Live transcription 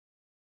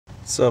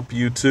What's up,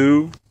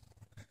 YouTube?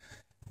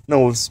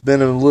 No, it's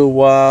been a little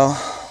while,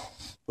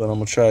 but I'm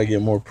gonna try to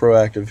get more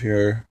proactive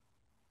here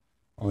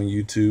on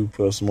YouTube.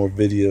 Put up some more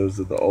videos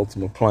of the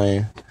Altima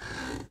playing,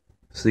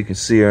 so you can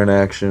see her in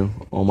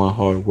action. All my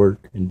hard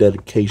work and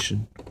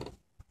dedication.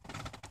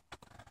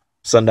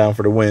 Sundown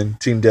for the win.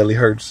 Team Deadly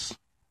Hurts.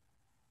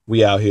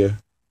 We out here.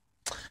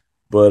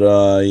 But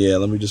yeah,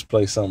 let me just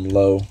play something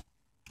low.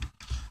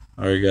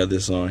 I already got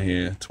this on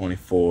here,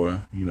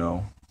 24, you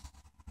know.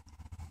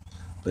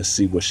 Let's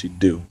see what she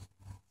do.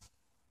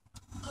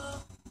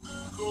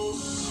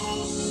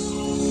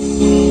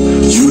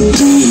 You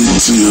did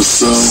it to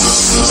yourself,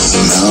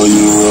 now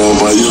you're all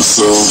by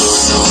yourself.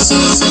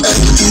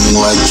 Acting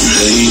like you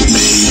hate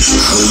me,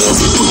 I love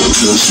it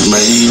because you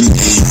made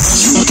me.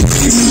 You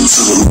gave me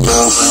to the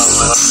left,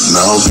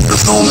 now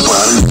there's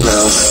nobody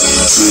left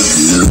to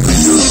hear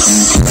your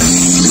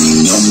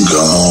complaining. I'm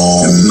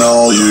gone, and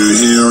all you're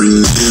hearing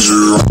is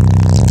your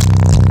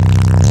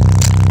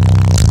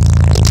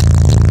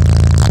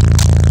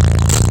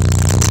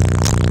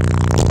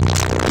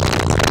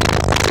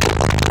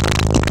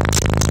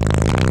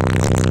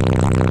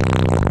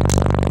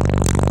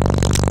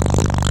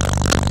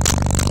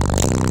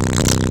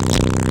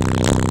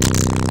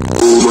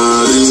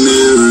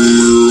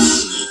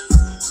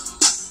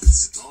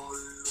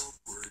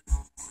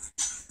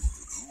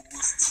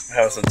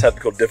Having some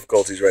technical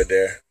difficulties right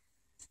there.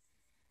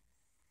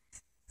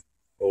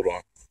 Hold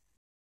on.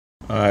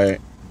 Alright,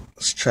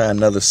 let's try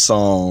another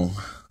song.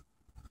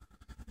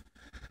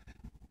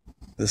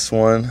 This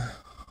one,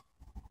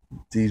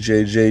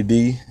 DJ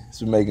JD. He's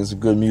been making some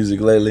good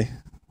music lately.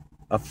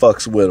 I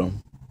fucks with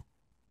him.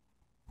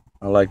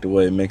 I like the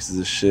way he mixes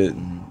his shit,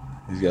 and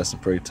he's got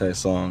some pretty tight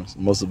songs.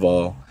 Most of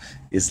all,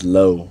 it's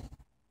low.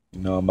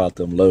 You know, I'm about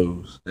them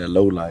lows, that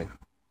low life.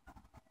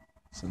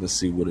 So let's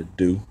see what it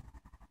do.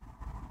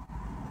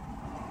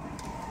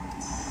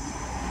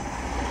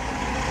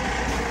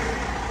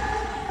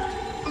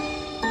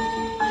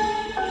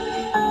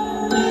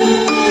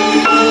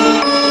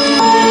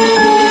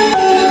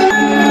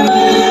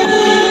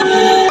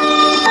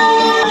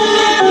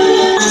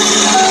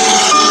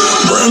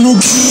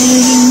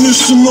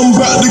 I'm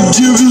about to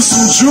give you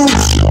some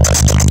juice.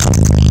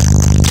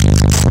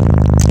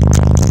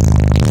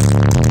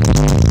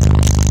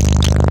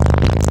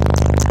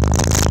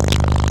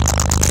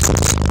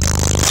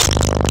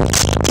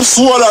 That's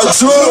what I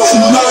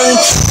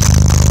do.